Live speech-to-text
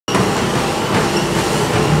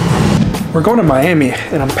We're going to Miami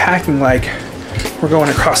and I'm packing like we're going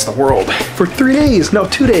across the world for 3 days, no,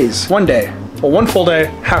 2 days, 1 day. Well, 1 full day,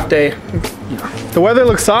 half day, you know. The weather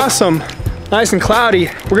looks awesome, nice and cloudy.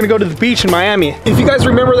 We're gonna go to the beach in Miami. If you guys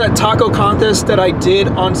remember that taco contest that I did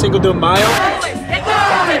on Cinco de Mayo.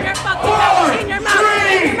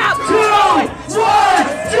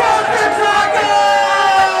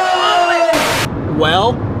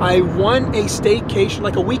 Well, I won a staycation,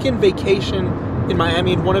 like a weekend vacation in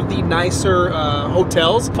Miami in one of the nicer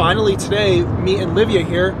hotels. Finally today, me and Livia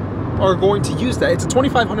here are going to use that. It's a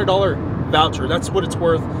 $2,500 voucher, that's what it's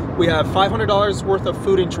worth. We have $500 worth of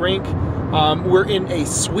food and drink. We're in a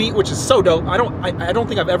suite, which is so dope. I don't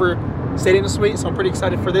think I've ever stayed in a suite, so I'm pretty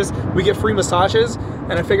excited for this. We get free massages,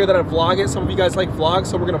 and I figured that I'd vlog it. Some of you guys like vlogs,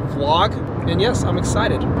 so we're gonna vlog. And yes, I'm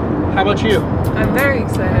excited. How about you? I'm very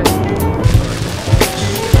excited.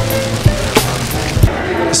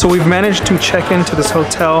 So we've managed to check into this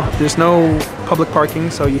hotel. There's no public parking,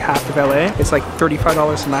 so you have to valet. It's like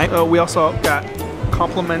 $35 a night. We also got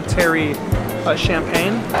complimentary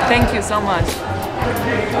champagne. Thank you so much.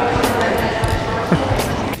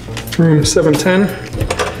 Room 710.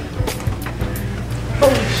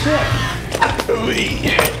 Holy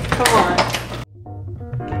shit. Come on.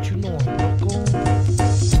 Don't you know I'm local?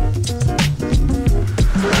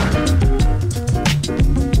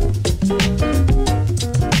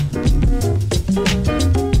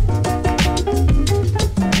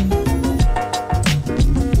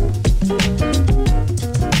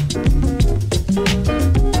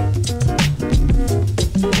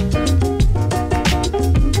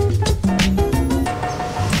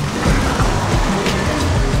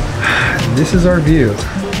 This is our view.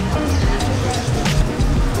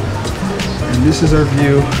 And this is our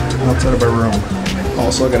view outside of our room.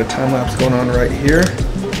 Also, I got a time lapse going on right here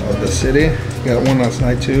of the city. Got one last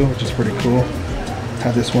night too, which is pretty cool.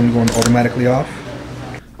 Have this one going automatically off.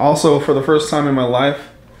 Also, for the first time in my life,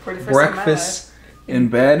 breakfast in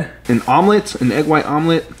bed. An omelet, an egg white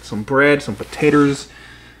omelet, some bread, some potatoes.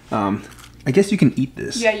 I guess you can eat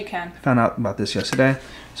this. Yeah, you can. Found out about this yesterday.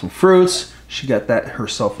 Some fruits. She got that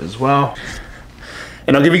herself as well.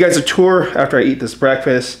 And I'll give you guys a tour after I eat this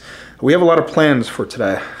breakfast. We have a lot of plans for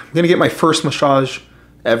today. I'm gonna get my first massage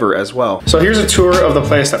ever as well. So here's a tour of the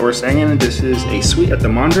place that we're staying in. This is a suite at the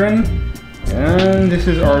Mandarin. And this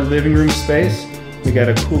is our living room space. We got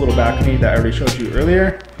a cool little balcony that I already showed you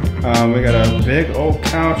earlier. We got a big old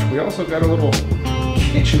couch. We also got a little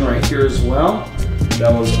kitchen right here as well.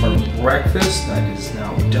 That was our breakfast. That is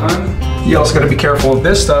now done. You also gotta be careful with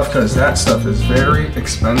this stuff because that stuff is very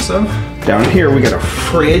expensive. Down here we got a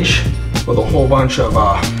fridge with a whole bunch of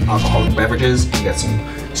alcoholic beverages. We got some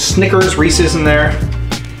Snickers, Reese's in there.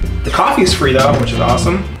 The coffee is free though, which is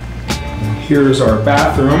awesome. Here's our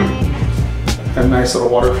bathroom. Got a nice little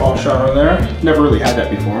waterfall shower there. Never really had that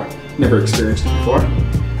before. Never experienced it before.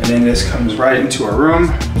 And then this comes right into our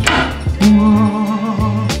room.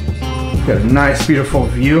 Got a nice, beautiful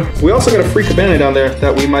view. We also got a free cabana down there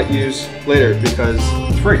that we might use later because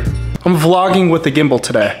it's free. I'm vlogging with the gimbal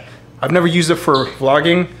today. I've never used it for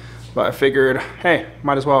vlogging, but I figured, hey,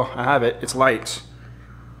 might as well. I have it. It's light.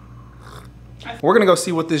 We're gonna go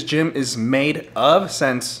see what this gym is made of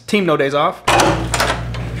since Team No Days Off.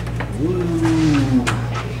 Ooh.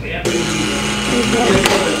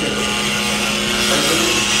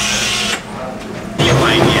 The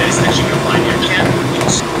idea is that you can find your camera.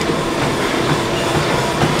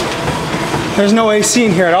 There's no AC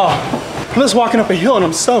in here at all. I'm just walking up a hill and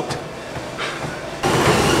I'm soaked.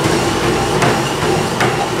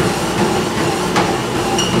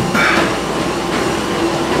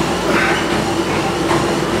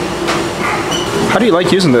 How do you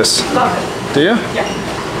like using this? Love it. Do you? Yeah.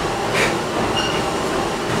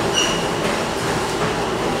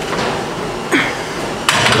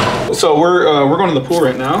 So we're going to the pool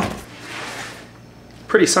right now.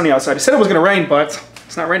 Pretty sunny outside. It said it was gonna rain, but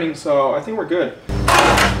it's not raining, so I think we're good.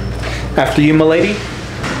 After you, milady.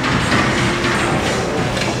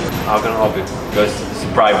 How can I help you? Because it's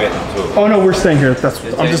private too. Oh no, we're staying here. That's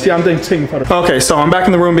I'm taking photos. Okay, so I'm back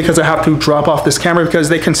in the room because I have to drop off this camera because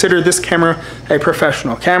they consider this camera a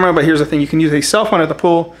professional camera. But here's the thing: you can use a cell phone at the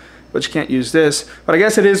pool, but you can't use this. But I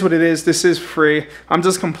guess it is what it is. This is free. I'm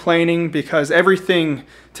just complaining because everything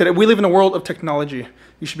today, we live in a world of technology.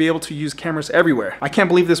 You should be able to use cameras everywhere. I can't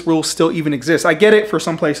believe this rule still even exists. I get it for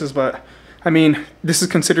some places, but I mean, this is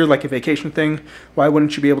considered like a vacation thing. Why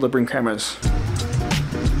wouldn't you be able to bring cameras?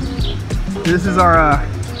 This is our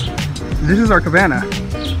cabana.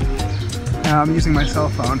 I'm using my cell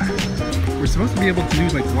phone. We're supposed to be able to do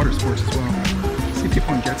like water sports as well. I see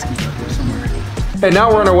people on jet skis out there somewhere. And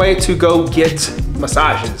now we're on our way to go get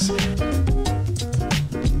massages.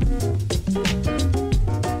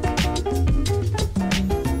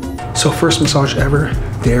 So first massage ever,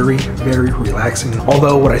 very, very relaxing.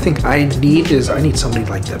 Although what I think I need is I need somebody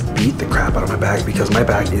like to beat the crap out of my back because my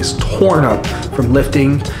back is torn up from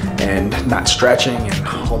lifting and not stretching and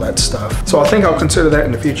all that stuff. So I think I'll consider that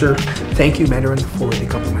in the future. Thank you, Mandarin, for the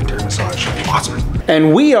complimentary massage. Awesome.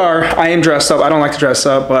 And I am dressed up. I don't like to dress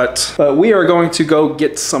up, but we are going to go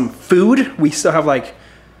get some food. We still have like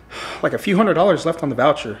a few $100s left on the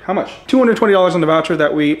voucher. How much? $220 on the voucher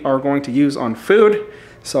that we are going to use on food.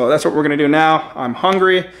 So that's what we're gonna do now. I'm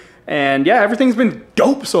hungry, and yeah, everything's been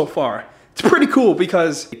dope so far. It's pretty cool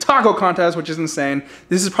because the taco contest, which is insane.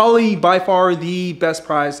 This is probably by far the best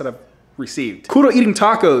prize that I've received. Cool to eating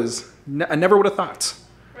tacos. I never would have thought.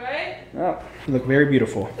 Right? Oh, you look very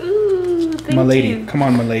beautiful. Ooh, thank My lady, you. come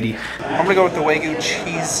on, my lady. I'm gonna go with the Wagyu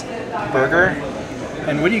cheeseburger.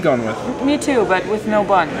 And what are you going with? Me too, but with no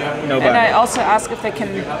bun. No bun. And I also ask if they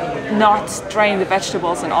can not drain the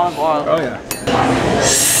vegetables in olive oil. Oh yeah.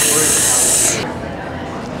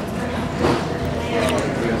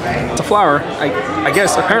 It's a flour. I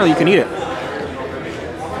guess apparently you can eat it.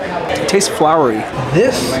 It tastes floury.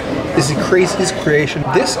 This is the craziest creation.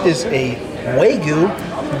 This is a Wagyu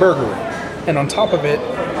burger. And on top of it,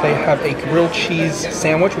 they have a grilled cheese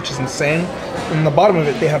sandwich, which is insane. And on the bottom of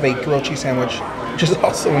it, they have a grilled cheese sandwich, which is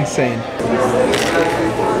also insane.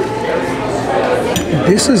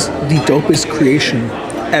 This is the dopest creation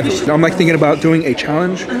ever. I'm like thinking about doing a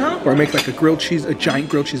challenge where I make like a giant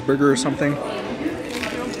grilled cheese burger or something.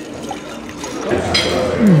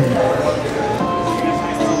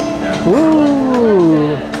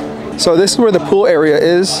 Woo! So this is where the pool area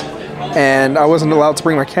is, and I wasn't allowed to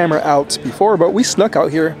bring my camera out before, but we snuck out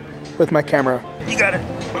here with my camera. You got it.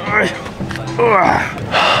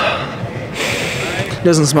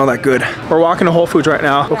 Doesn't smell that good. We're walking to Whole Foods right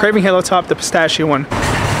now. We're craving Halo Top, the pistachio one.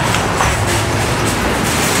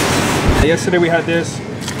 Yesterday we had this.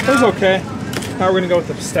 It was okay. Now we're gonna go with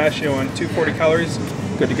the pistachio one. 240 calories.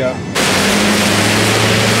 Good to go.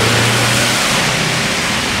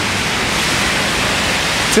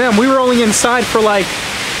 Damn, we were only inside for like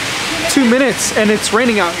 2 minutes and it's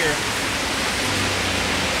raining out here.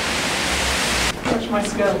 Watch my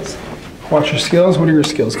skills. Watch your skills? What are your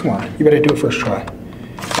skills? Come on, you better do it first try.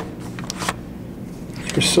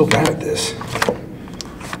 You're so bad at this.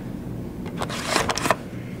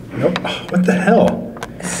 Nope. What the hell?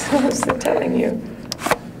 I was telling you.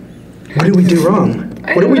 What did we do wrong?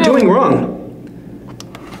 What are we doing wrong?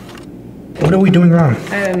 What are we doing wrong?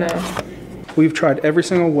 I don't know. We've tried every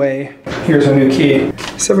single way. Here's our new key.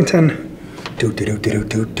 710. It's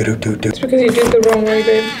because you did the wrong way,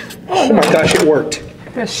 babe. Oh my gosh, it worked.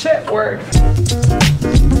 The shit worked.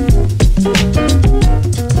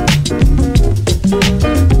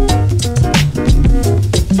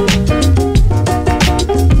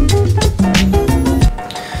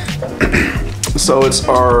 So it's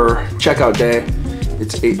our checkout day.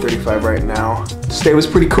 It's 8:35 right now. Today was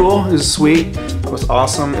pretty cool. It was sweet. It was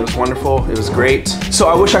awesome. It was wonderful. It was great. So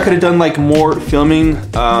I wish I could have done like more filming.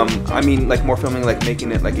 Like more filming, like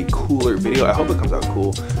making it like a cooler video. I hope it comes out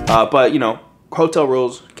cool. But you know, hotel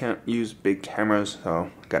rules, can't use big cameras, so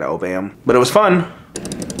gotta obey them. But it was fun.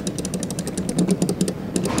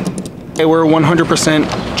 Okay, we're 100%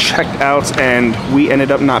 checked out and we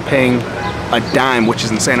ended up not paying a dime, which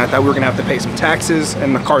is insane. I thought we were gonna have to pay some taxes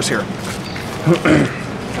and the car's here.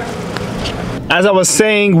 As I was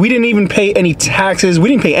saying, we didn't even pay any taxes. We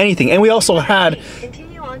didn't pay anything. And we also had...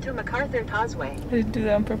 Continue on to MacArthur Causeway. I didn't do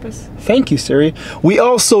that on purpose. Thank you, Siri. We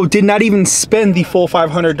also did not even spend the full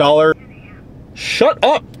 $500. Shut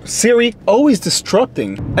up, Siri. Always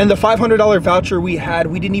disrupting. And the $500 voucher we had,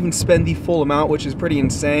 we didn't even spend the full amount, which is pretty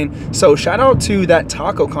insane. So shout out to that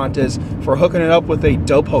taco contest for hooking it up with a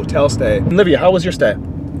dope hotel stay. Olivia, how was your stay?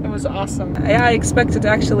 It was awesome. Yeah, I expected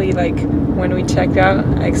actually, like, when we checked out,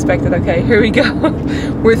 I expected, okay, here we go.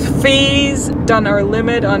 With fees, done our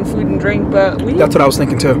limit on food and drink, but we... That's what I was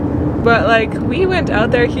thinking too. But, like, we went out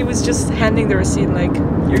there, he was just handing the receipt, like,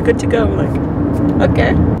 you're good to go. Like,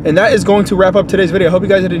 okay. And that is going to wrap up today's video. I hope you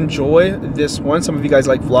guys did enjoy this one. Some of you guys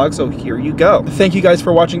like vlogs, so here you go. Thank you guys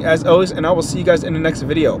for watching as always, and I will see you guys in the next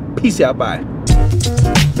video. Peace out, bye.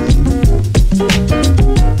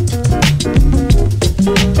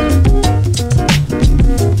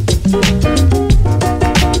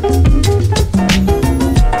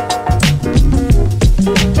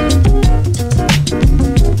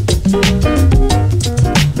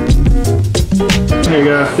 There you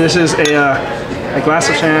go. This is a glass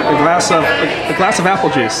of apple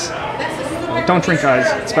juice. Don't drink, guys.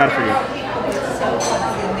 It's bad for you.